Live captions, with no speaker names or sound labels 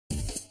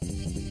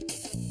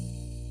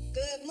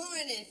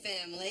morning,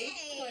 family.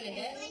 Hey. Morning,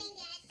 Dad. Morning,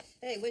 Dad.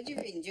 Hey, what you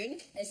reading, Junior?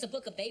 It's a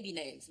book of baby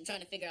names. I'm trying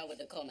to figure out what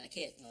to call my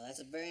kid. Well,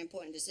 that's a very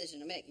important decision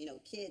to make. You know,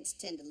 kids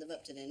tend to live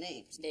up to their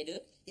names. They do?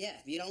 Yeah,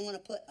 you don't want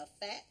to put a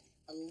fat,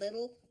 a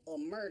little, or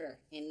murder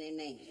in their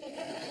name.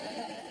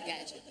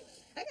 Gotcha.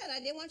 I got an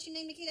idea. Why don't you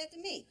name the kid after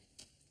me?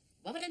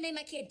 Why would I name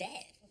my kid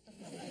Dad?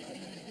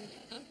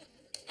 Huh?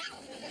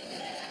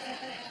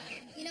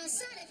 You know,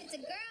 son, if it's a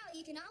girl,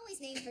 you can always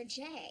name her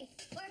Jay.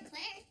 Or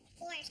Claire.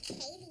 Or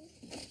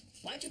Katie.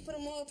 Why don't you put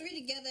them all three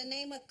together and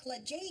name her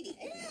Clajady?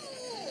 Ew,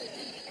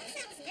 that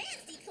sounds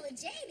nasty,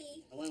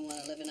 Clajady. I wouldn't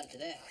want to living up to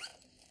that.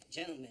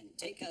 Gentlemen,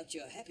 take out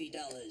your happy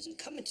dollars and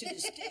come into the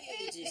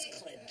stage.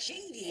 It's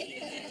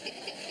Clajady.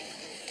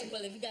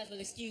 Well, if you guys will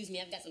excuse me,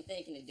 I've got some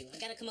thinking to do. I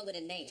gotta come up with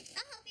a name.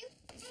 I'll help you.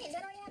 Hey, is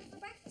that all you have for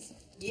breakfast?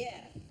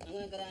 Yeah, I'm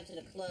gonna go down to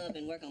the club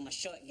and work on my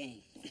short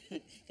game.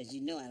 Because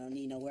you know I don't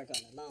need no work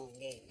on the long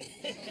game.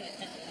 I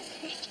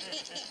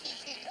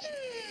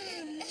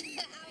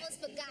almost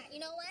forgot. You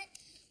know what?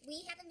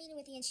 We have a meeting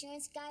with the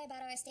insurance guy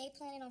about our estate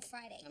planning on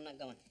Friday. I'm not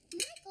going.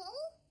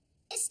 Michael,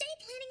 estate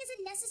planning is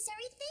a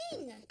necessary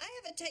thing. I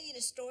ever tell you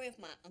the story of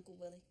my Uncle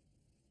Willie?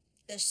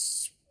 The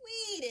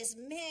sweetest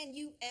man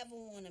you ever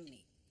want to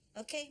meet.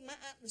 Okay? My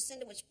Aunt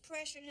Lucinda was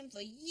pressuring him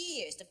for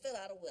years to fill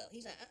out a will.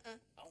 He's like,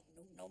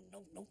 Oh,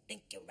 no,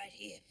 think you're right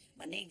here.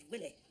 My name's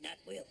Willie, not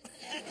Will.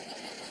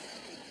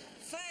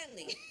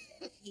 Finally,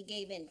 he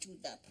gave in to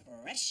the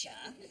pressure.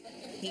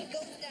 He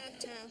goes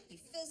downtown, he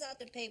fills out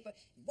the paper,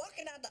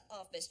 walking out the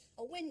office,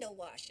 a window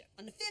washer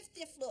on the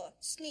 50th floor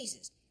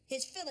sneezes.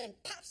 His filling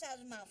pops out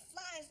of his mouth,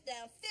 flies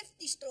down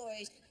 50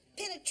 stories,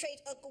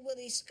 penetrates Uncle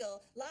Willie's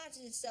skull,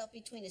 lodges itself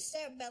between his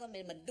cerebellum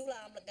and medulla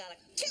oblongata,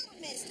 kill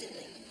him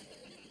instantly.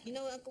 You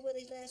know Uncle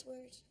Willie's last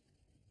words?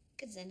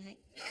 Gesundheit.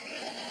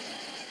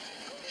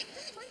 Oh my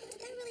God, Michael,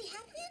 did that really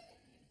happen?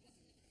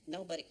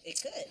 No, but it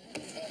could.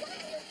 Why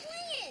are you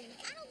playing?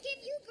 I don't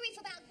give you grief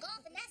about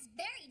golf, and that's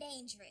very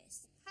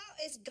dangerous. How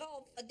is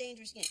golf a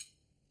dangerous game?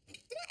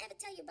 Did I ever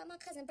tell you about my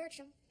cousin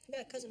Bertram? You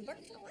got a cousin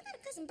Bertram? Oh, I got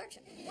a cousin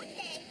Bertram. One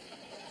day,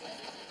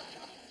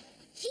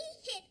 he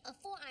hit a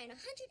 4-iron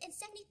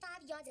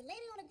 175 yards and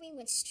landed on a green,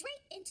 went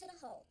straight into the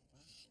hole.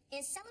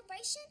 In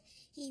celebration,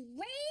 he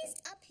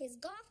raised up his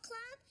golf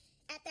club.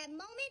 At that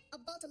moment, a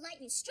bolt of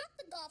lightning struck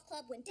the golf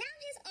club, went down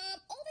his arm,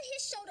 over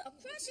his shoulder,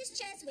 across his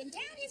chest, went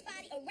down his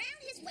body,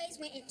 around his waist,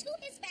 went into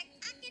his back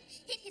pocket,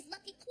 hit his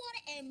lucky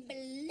quarter, and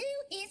blew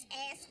his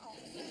ass off.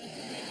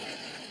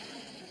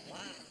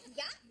 Wow.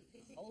 Yeah?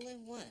 Hole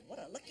in one. What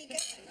a lucky guy.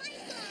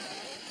 Michael!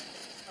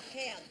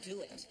 Okay, I'll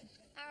do it.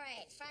 All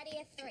right, Friday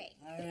at 3.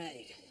 All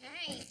right. All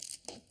right.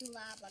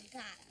 Blah, blah,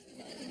 blah.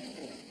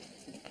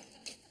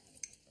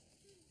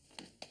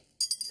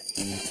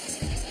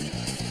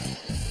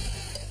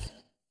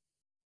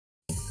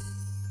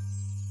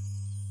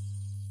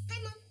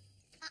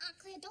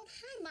 Don't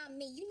hide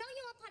on me. You know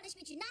you're on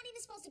punishment. You're not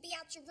even supposed to be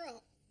out your room.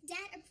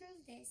 Dad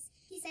approved this.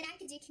 He said I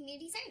could do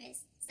community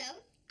service. So,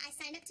 I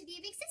signed up to be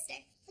a big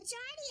sister. But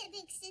you're already a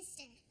big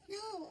sister.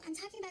 No, I'm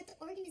talking about the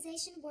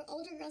organization where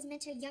older girls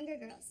mentor younger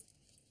girls.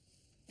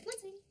 Come on,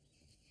 sweetie.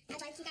 I'd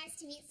like you guys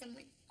to meet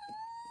someone.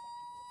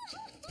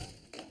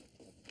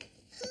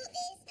 Who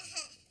is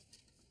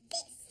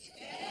this?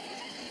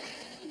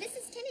 This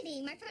is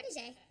Kennedy, my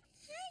protege.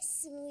 Hi,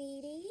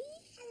 sweetie.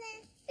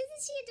 Hello.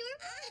 Isn't she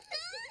adorable?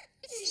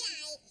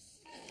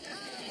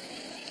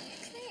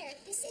 Claire,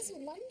 this is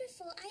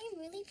wonderful. I am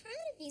really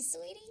proud of you,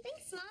 sweetie.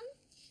 Thanks, Mom.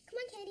 Come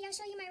on, Kennedy, I'll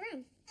show you my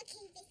room.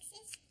 Okay, big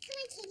sis. Come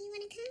on, kid, you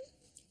want to come?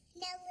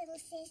 No, little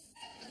sis.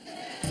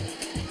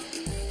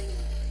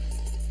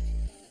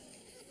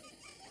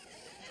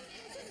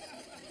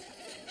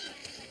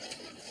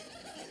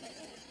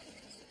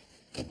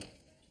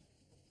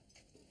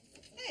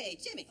 Hey,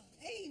 Jimmy.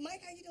 Hey,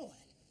 Mike, how you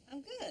doing?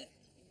 I'm good.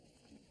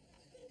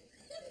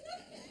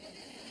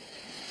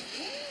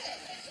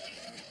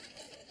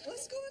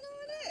 What's going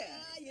on there?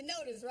 You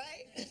noticed,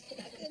 right?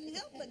 I couldn't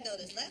help but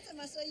notice. Last time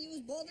I saw you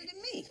was bolder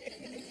than me.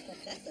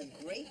 That's a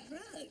great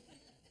rug.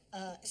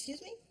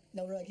 Excuse me?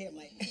 No rug here,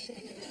 Mike.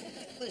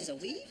 What is a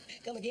weave?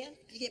 Come again?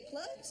 You get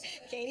plugs?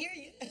 Can't hear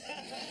you.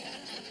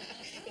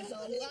 It's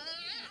on me.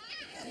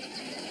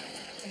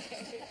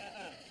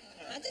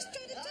 I just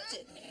tried to touch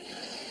it.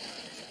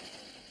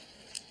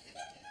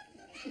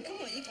 Come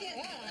on, you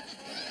can't.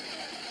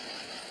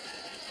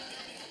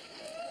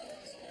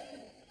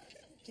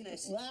 Can I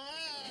see?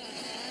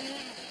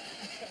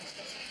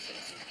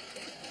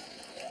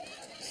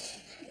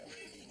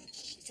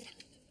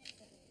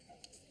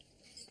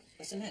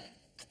 What's the matter?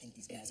 I think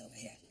these guys over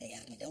here, they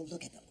asked me, don't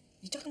look at them.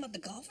 You talking about the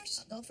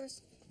golfers?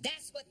 Golfers?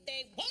 That's what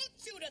they want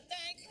you to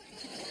think.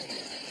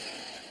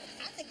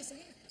 I think it's a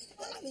hair.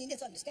 Well, I mean,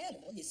 it's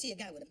understandable. You see a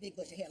guy with a big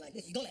bush of hair like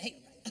this, you're gonna hate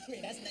him, right? I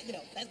mean, that's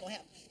gonna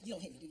happen. You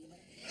don't hate me, do you, man?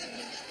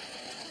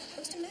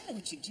 What's the matter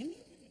with you, Jimmy?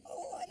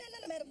 Oh,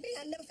 nothing matter with me.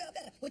 I never felt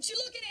better. What you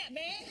looking at,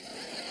 man?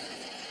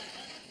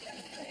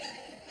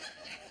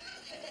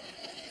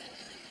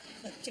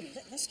 Look, Jimmy,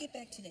 let's get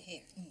back to the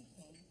hair.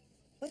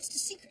 What's the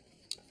secret?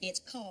 It's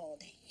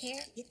called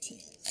Hair It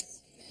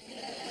Is.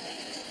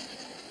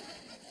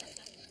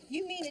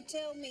 You mean mean to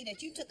tell me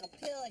that you took a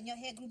pill and your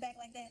hair grew back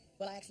like that?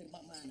 Well, I actually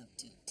bumped mine up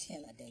to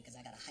 10 a day because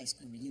I got a high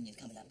school reunion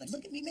coming up. But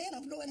look at me, man.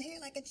 I'm growing hair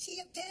like a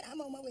chia pet.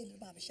 I'm on my way to the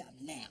barbershop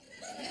now.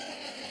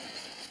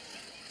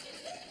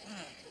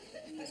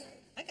 Wow.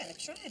 I gotta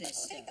try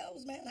this. Here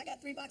goes, man. I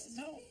got 3 boxes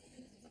at home.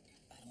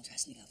 I don't try to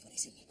sneak out before they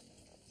see me.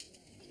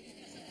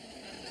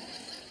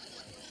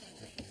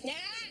 Yeah.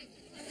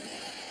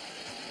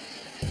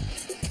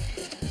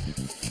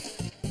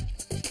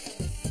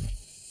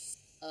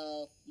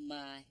 Oh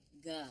my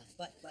God.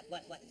 What?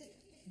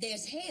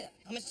 There's hair.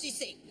 How much do you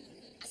see?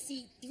 I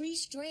see 3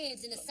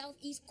 strands in the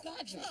southeast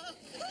quadrant. Oh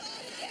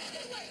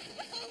my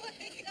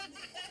God.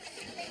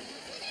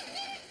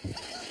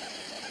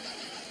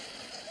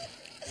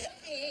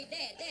 Hey,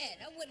 Dad,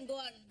 I wouldn't go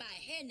out and buy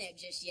a hairnet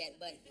just yet,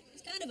 but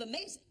it's kind of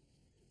amazing.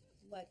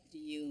 What do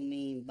you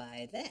mean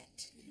by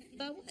that?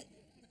 By what?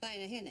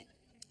 Buying a hairnet.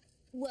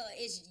 Well,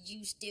 is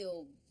you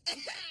still...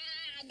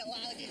 I know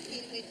I was just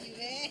kidding with you,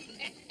 man.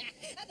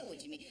 I know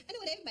what you mean. I know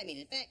what everybody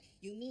means. In fact,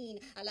 you mean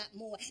a lot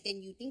more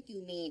than you think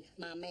you mean,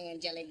 my man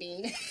Jelly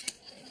Bean.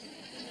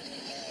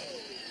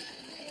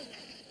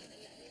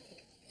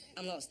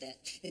 I'm lost, Dad.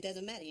 It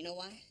doesn't matter. You know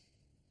why?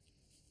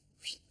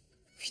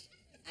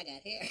 I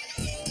got hair.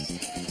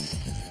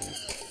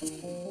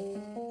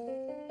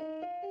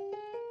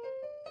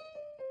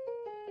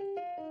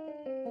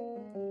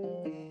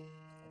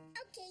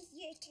 Okay,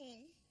 your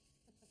turn.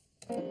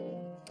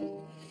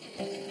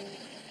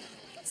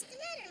 What's the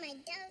matter, my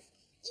dove?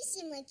 You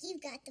seem like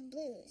you've got the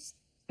blues.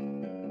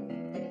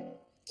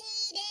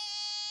 Katie,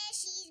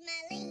 she's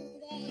my lady.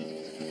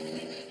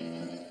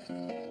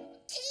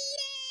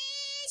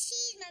 Katie,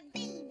 she's my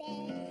baby.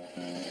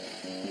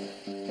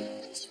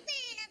 But she's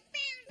wearing a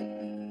frown.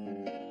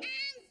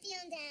 I'm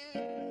feeling down,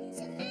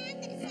 so I'm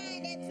gonna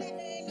find a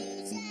clever new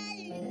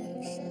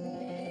solution.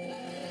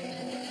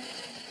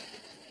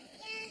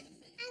 Yeah,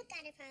 I've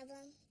got a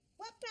problem.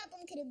 What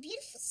problem could a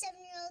beautiful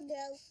 7-year-old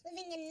girl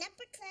living in an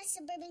upper-class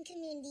suburban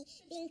community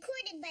being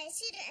courted by a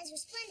suitor as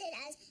resplendent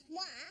as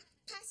moi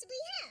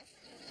possibly have?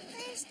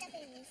 Claire's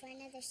dubbing me for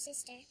another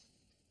sister.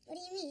 What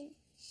do you mean?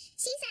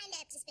 She signed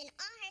up to spend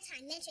all her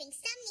time mentoring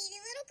some needy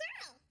little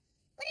girl.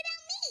 What about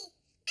me?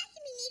 I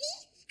can be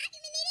needy. I can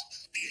be needy.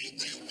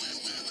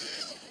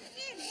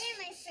 There,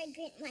 my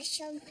fragrant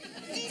mushroom.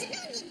 There's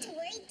no need to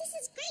worry. This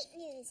is great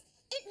news.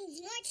 It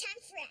means more time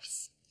for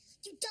us.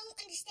 You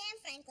don't understand,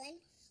 Franklin.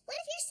 What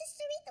if your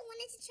sister Rita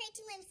wanted to trade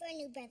to him for a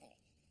new brother?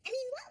 I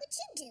mean, what would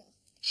you do?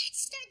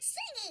 Start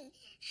singing.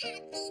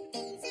 Happy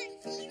days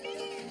are here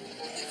again.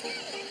 The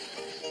sky is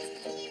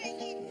clear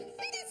again.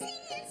 Let us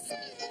sing a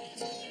song of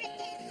cheer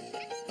again.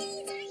 Happy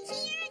days are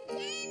here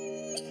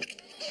again.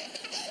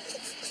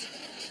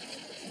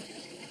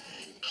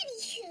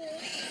 Anywho.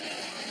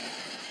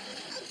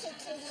 Okay,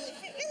 Katie,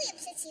 if it really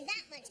upsets you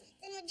that much,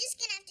 then we're just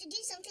gonna have to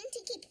do something to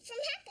keep it from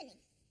happening.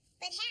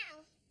 But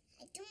how?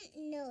 I don't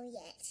know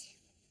yet.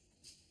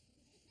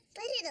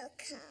 But it'll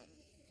come.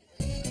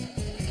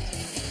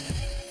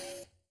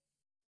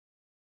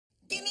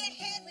 Give me a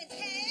head with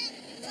hair,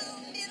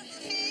 long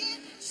beautiful hair,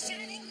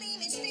 shining,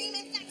 gleaming,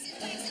 streaming, flaxen,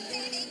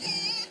 baby,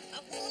 yeah. I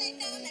want it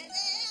down that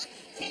there.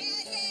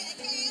 Hair,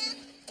 hair.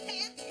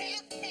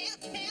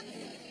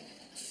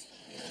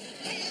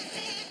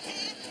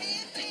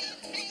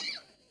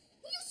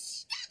 Will you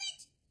stop it?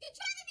 You're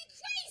driving me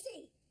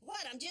crazy.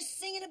 What? I'm just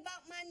singing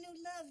about my new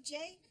love,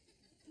 Jay.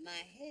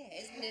 My hair,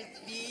 isn't it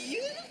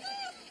beautiful?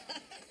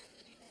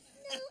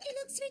 No, it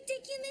looks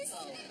ridiculous.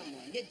 Oh, come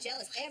on. You're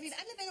jealous. I live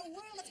in a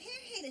world of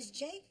hair haters,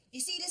 Jay. You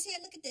see this here?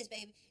 Look at this,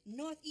 baby.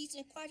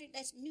 Northeastern quadrant,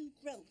 that's new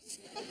growth.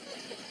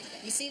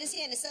 You see this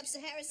here in the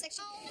sub-Saharan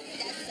section? Oh.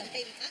 That's a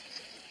baby.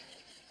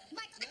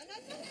 Michael,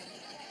 No.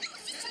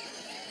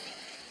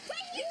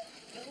 right here.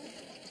 Don't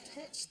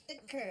touch the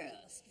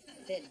curls.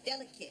 They're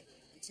delicate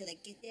until they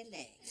get their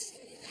legs.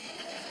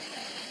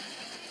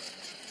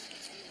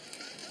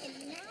 I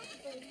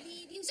cannot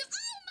believe you. So,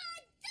 oh my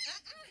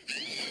God!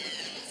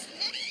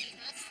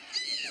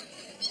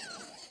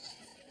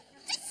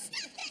 Just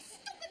stop that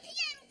stupid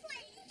piano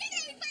playing. Get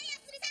everybody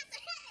else in this house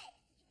ahead.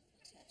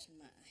 Touch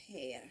my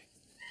hair.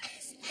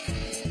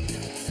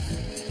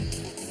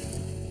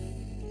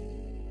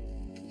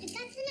 I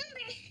got the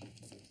number.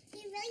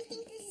 You really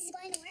think this is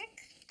going to work?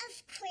 Of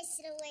course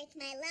it'll work,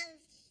 my love.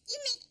 You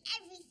make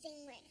everything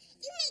work.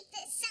 You make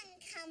the sun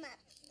come up.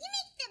 You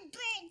make the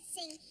birds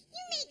sing.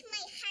 You make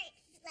my heart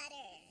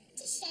flutter.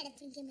 Just shut up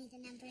and give me the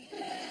number.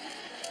 Here.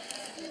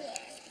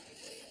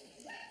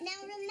 Now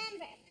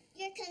remember,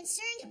 your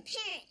concerned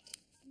parent.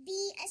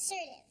 Be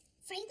assertive.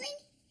 Franklin,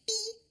 be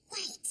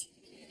white.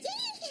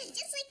 Yeah,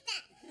 just like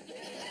that.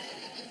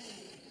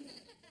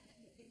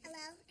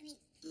 Hello?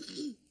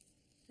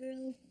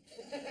 Hello.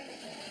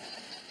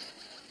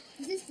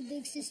 Is this the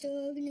Big Sister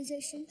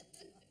organization?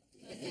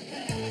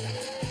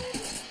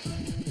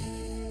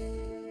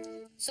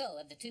 So,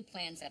 of the 2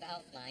 plans I've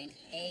outlined,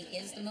 A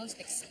is the most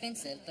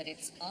expensive, but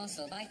it's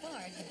also by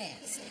far the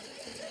best.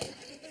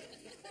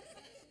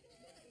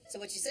 So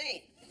what you're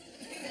saying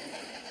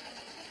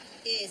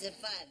is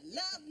if I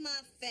love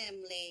my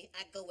family,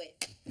 I go with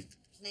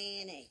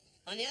plan A.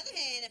 On the other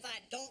hand, if I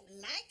don't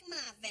like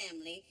my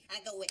family, I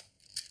go with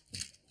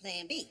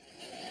plan B.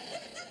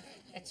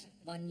 That's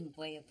one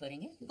way of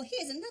putting it. Well,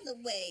 here's another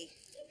way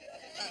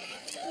of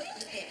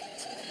putting it.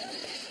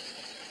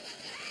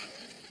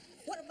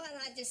 What about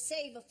I just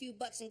save a few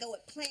bucks and go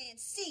with plan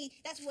C?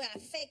 That's where I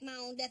fake my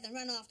own death and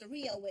run off to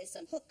Rio with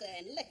some hooker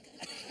and liquor.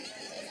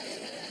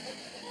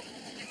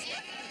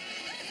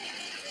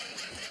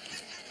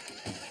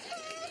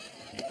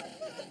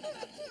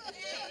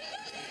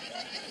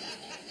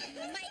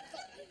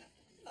 Michael.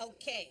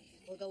 Okay,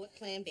 we'll go with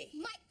plan B.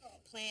 Michael.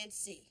 Plan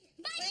C.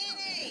 Michael. Plan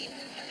A.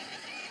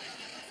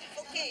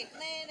 Okay,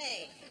 plan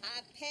A.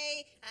 I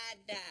pay, I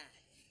die.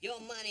 Your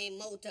money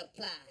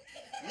multiply.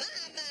 My,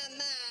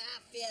 I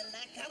feel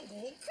like I'm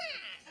gonna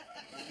cry.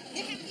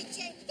 You happy,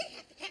 Jay? You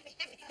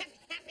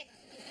happy.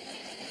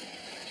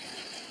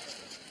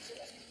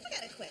 I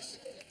got a question.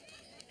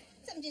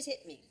 Something just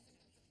hit me.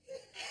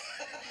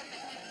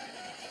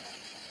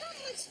 How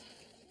much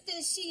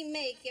does she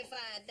make if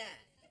I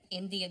die?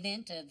 In the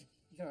event of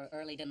your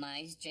early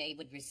demise, Jay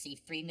would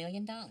receive $3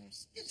 million. $3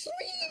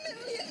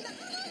 million?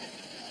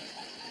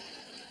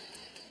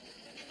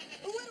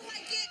 What do I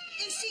get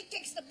if she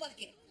kicks the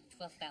bucket?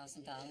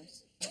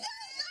 $12,000.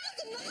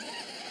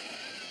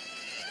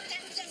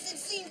 That doesn't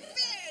seem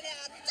fair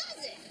now,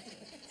 does it?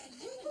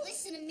 You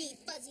listen to me,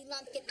 Fuzzy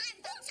Lumpkin.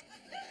 I'm voting.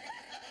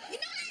 You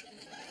know what?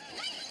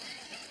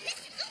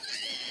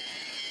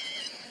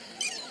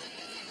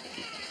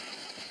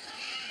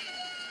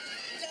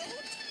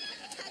 Don't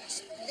touch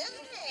the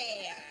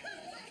hair.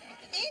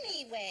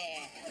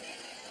 Anywhere.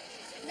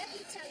 Let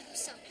me tell you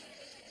something.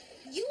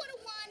 You are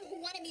the one who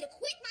wanted me to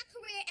quit my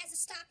career as a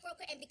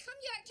stockbroker and become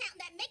your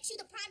accountant that makes you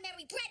the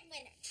primary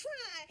breadwinner.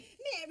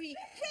 Primary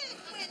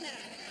breadwinner.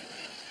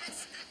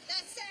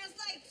 That sounds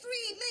like $3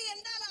 million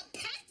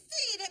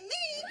patsy to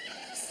me.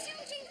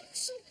 Sounding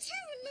so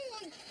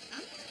terrible.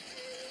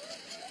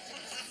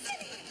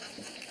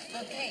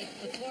 Okay,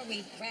 before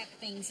we wrap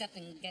things up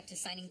and get to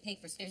signing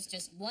papers, there's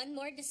just one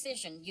more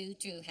decision you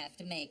two have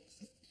to make.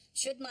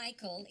 Should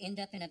Michael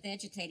end up in a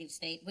vegetative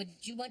state, would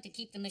you want to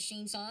keep the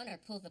machines on or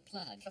pull the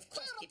plug? Of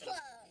course, Pull keep the it on.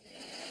 plug.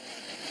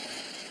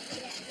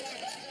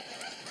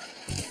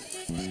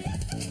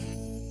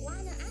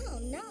 Lana, I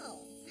don't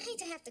know. I hate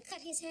to have to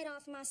cut his head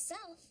off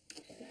myself.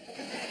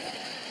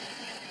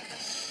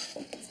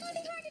 It's gonna be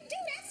hard to do,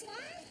 that's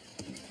why.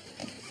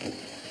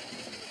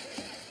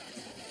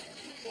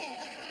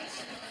 Yeah.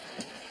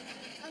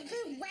 A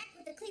good whack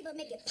with the cleaver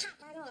make it pop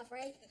right off,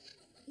 right?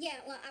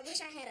 Yeah, well, I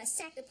wish I had a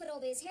sack to put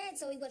over his head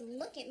so he wouldn't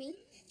look at me.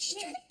 She's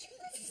trying to kill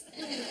us.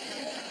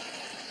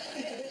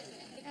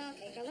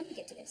 Okay, girl, let me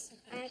get to this.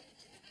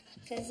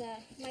 Because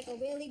Michael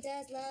really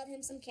does love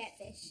him some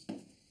catfish. All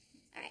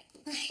right,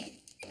 bye.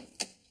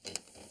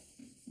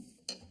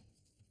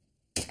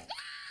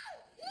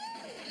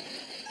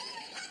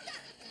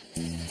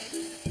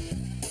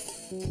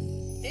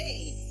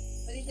 Hey,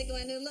 what do you think of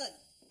my new look?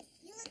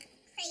 You look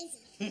crazy.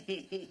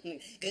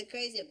 Good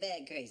crazy or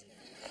bad crazy?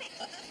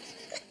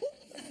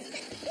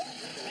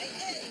 Right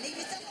there, leave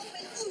yourself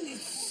open. Ooh.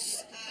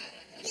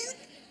 You look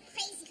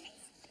crazy.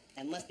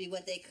 That must be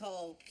what they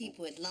call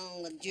people with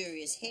long,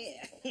 luxurious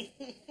hair. I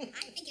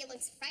think it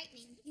looks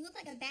frightening. You look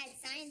like a bad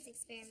science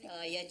experiment.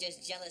 Oh, you're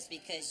just jealous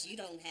because you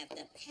don't have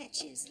the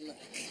patches look.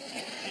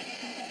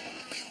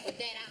 But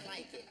Dad, I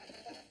like it.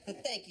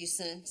 Thank you,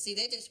 son. See,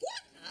 they're just,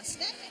 what? I'll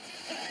snap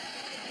it.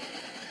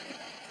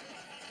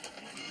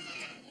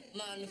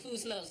 Mom, the food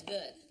smells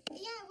good.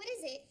 Yeah, what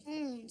is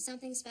it?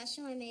 Something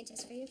special I made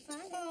just for your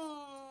father.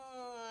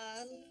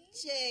 Aw,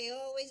 Jay,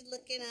 always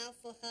looking out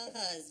for her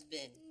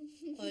husband.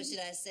 Or should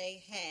I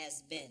say,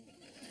 has been.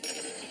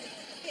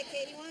 Here,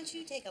 Katie, why don't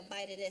you take a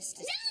bite of this?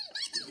 No!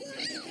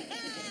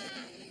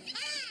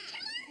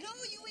 No,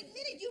 you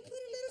admitted you put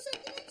a little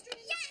something extra in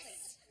it.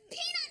 Yes!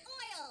 Peanut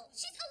oil!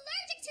 She's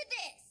allergic to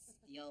this!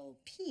 The old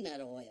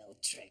peanut oil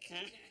trick,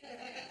 huh?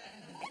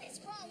 What is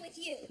wrong with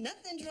you?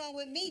 Nothing's wrong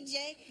with me,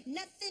 Jay.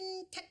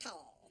 Nothing at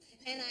all.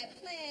 And I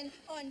plan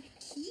on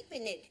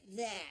keeping it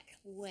that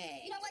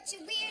way. You know what,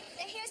 you're weird.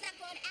 The hair's not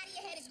growing out of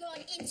your head, it's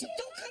growing into it.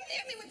 Don't come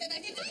near me with that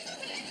idea.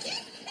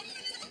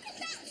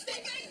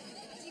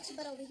 Get your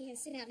butt over here and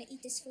sit down and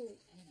eat this food.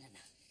 No.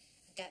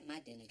 I got my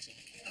dinner, Jay.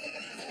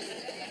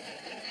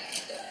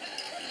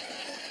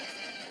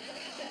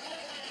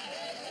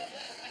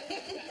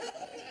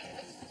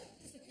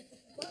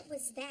 What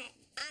was that?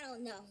 I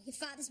don't know. Your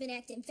father's been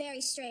acting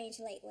very strange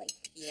lately.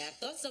 Yeah, I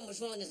thought something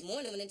was wrong this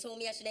morning when they told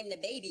me I should name the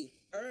baby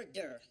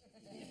Erder.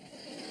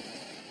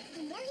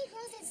 The more he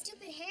grows that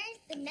stupid hair,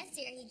 the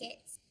messier he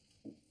gets.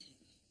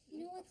 You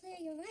know what, Claire?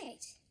 You're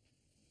right.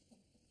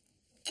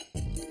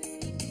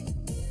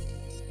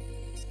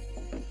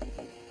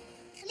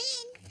 Come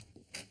in.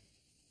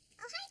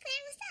 Oh, hi,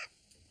 Claire. What's up?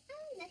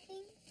 Oh,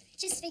 nothing.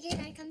 Just figured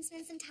I'd come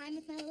spend some time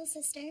with my little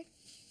sister.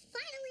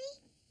 Finally.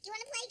 Do you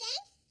want to play a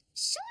game?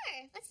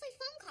 Sure. Let's play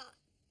phone call.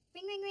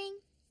 Ring, ring, ring.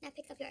 Now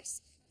pick up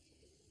yours.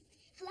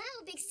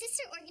 Hello, Big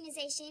Sister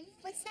Organization.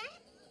 What's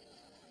that?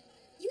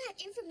 You have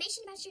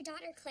information about your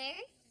daughter,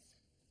 Claire?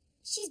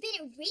 She's been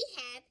in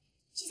rehab.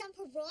 She's on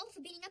parole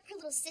for beating up her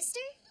little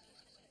sister?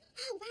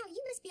 Oh, wow,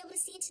 you must be able to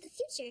see into the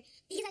future,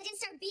 because I didn't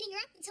start beating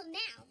her up until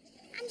now.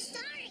 I'm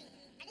sorry.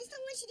 I just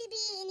don't want you to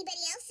be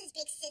anybody else's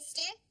big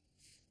sister.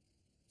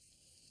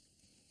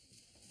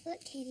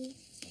 Look, Katie,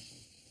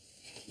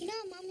 you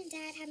know Mom and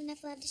Dad have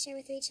enough love to share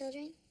with 3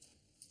 children?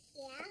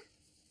 Yeah?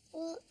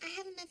 Well, I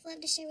have enough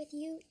love to share with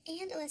you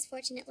and a less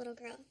fortunate little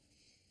girl.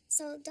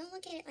 So don't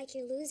look at it like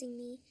you're losing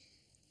me.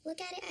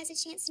 Look at it as a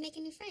chance to make a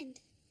new friend.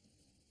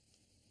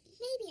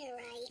 Maybe you're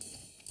right.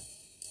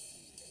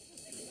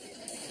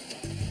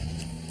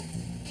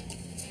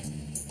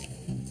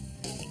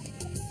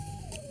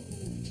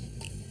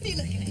 What are you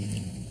looking at?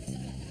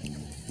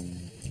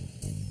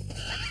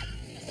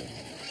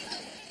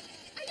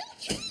 Are you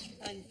okay?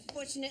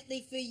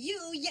 Unfortunately for you,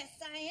 yes,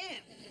 I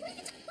am. Why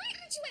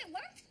aren't you at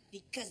work?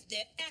 Because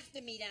they're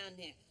after me down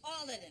there.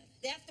 All of them.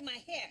 They're after my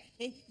hair.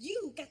 And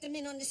you got them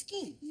in on the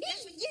scheme. Me?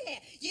 That's what, yeah.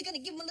 You're going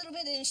to give them a little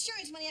bit of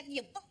insurance money after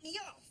you bump me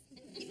off.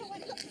 You know what?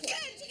 Look, Good,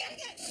 you got to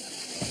go.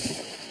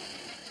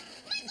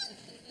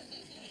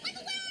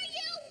 Michael, where are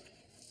you?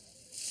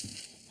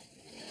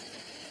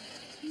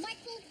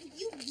 Michael,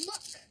 you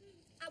look.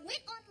 I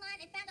went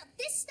online and found out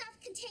this stuff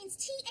contains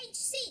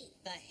THC.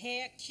 The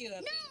hair cure.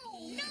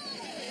 No.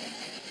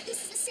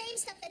 This is the same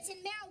stuff that's in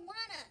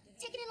marijuana.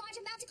 Taken in large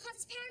amounts, it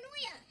causes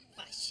paranoia.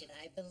 Why should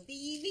I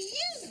believe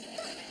you?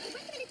 Look, the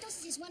recommended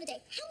dosage is 1 a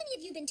day. How many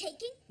have you been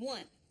taking?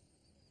 1.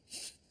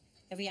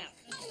 Every hour.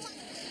 Oh,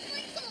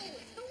 Michael,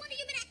 no wonder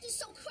you've been acting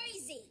so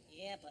crazy.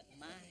 Yeah, but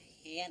my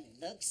hair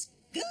looks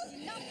good.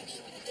 No,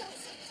 it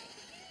doesn't.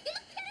 You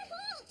look better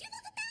bald. You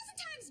look 1,000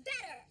 times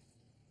better.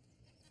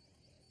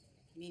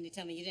 You mean to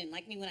tell me you didn't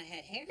like me when I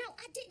had hair? No,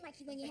 I didn't like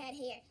you when you had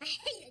hair. I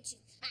hated you.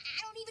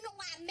 I don't even know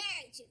why I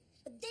married you.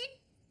 But then,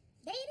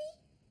 baby,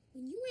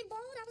 when you went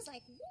bald, I was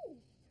like, woo.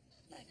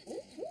 Like,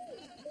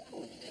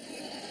 ooh.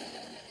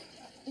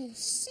 And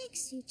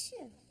sexy,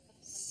 too.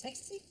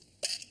 Sexy?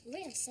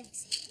 Real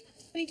sexy.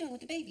 What are you doing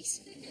with the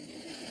babies?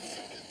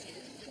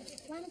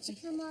 Why don't you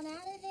come on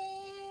out of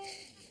there?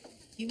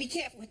 You be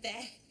careful with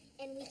that.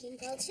 And we can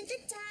go to the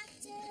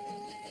doctor.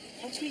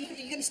 Watch me.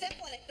 You're going to step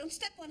on it. Don't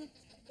step on it.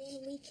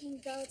 Then we can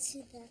go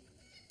to the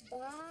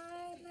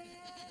barber.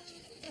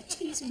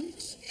 Tease me.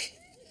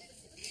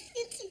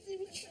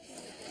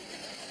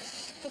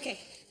 Okay.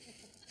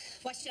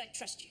 Why should I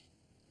trust you?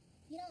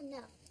 You don't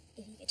know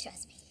if you can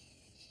trust me.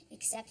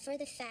 Except for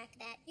the fact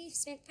that we've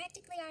spent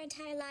practically our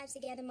entire lives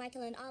together,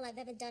 Michael, and all I've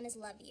ever done is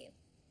love you.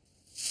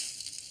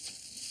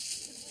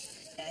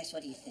 Guys,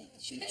 what do you think?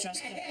 Should we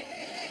trust her?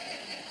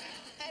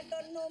 I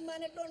don't know,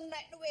 man. I don't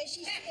like the way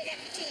she spit at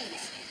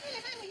teens. Well,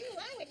 if I were you,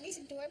 I would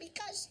listen to her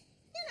because,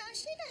 you know,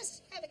 she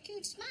does have a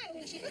cute smile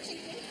when she looks at you.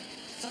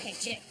 Okay,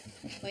 Chick.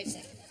 Wait a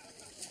second.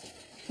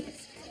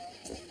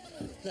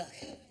 Look,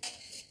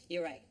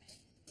 you're right.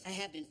 I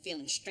have been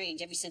feeling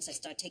strange ever since I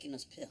started taking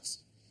those pills.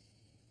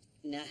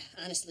 Now,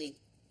 honestly,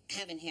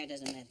 having hair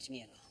doesn't matter to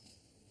me at all.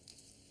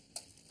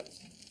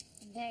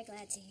 I'm very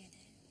glad to hear that.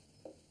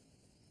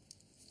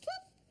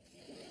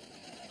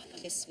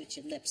 Kiss with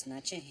your lips,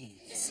 not your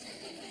hands.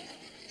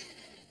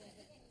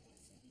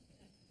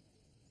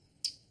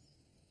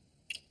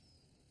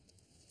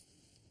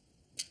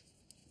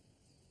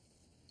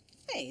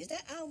 Hey, is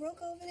that Al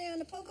Roker over there on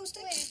the pogo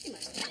stick? He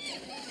must be.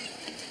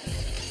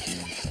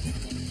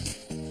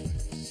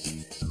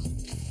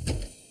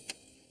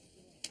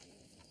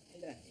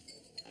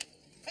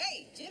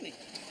 Hey, Jimmy.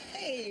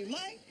 Hey,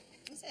 Mike.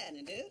 What's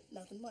happening, dude?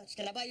 Nothing much.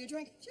 Can I buy you a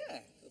drink?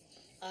 Sure.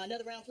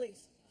 Another round,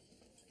 please.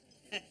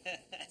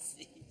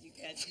 See, you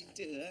got you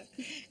too, huh?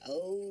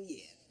 Oh,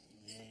 yeah.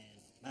 Man,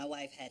 my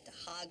wife had to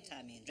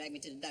hog-tie me and drag me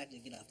to the doctor to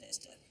get off that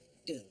stuff.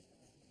 Dude,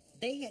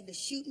 they had to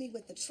shoot me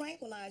with the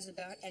tranquilizer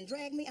dart and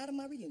drag me out of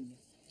my reunion.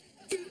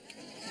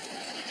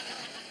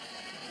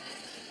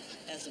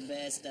 That's some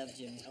bad stuff,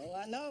 Jimmy. Oh,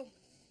 I know.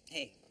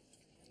 Hey,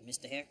 you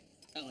missed the hair?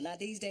 Oh, not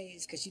these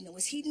days, because you know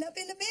it's heating up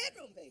in the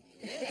bedroom, baby.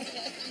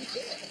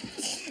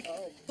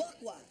 Oh, buck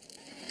wild.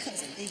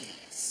 Cousin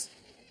Dean's.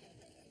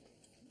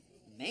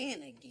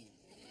 Man again.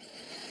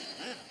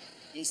 Wow.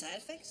 Any side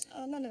effects?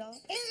 Oh, none at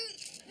all.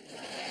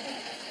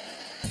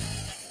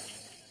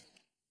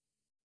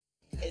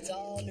 It's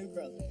all new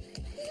growth.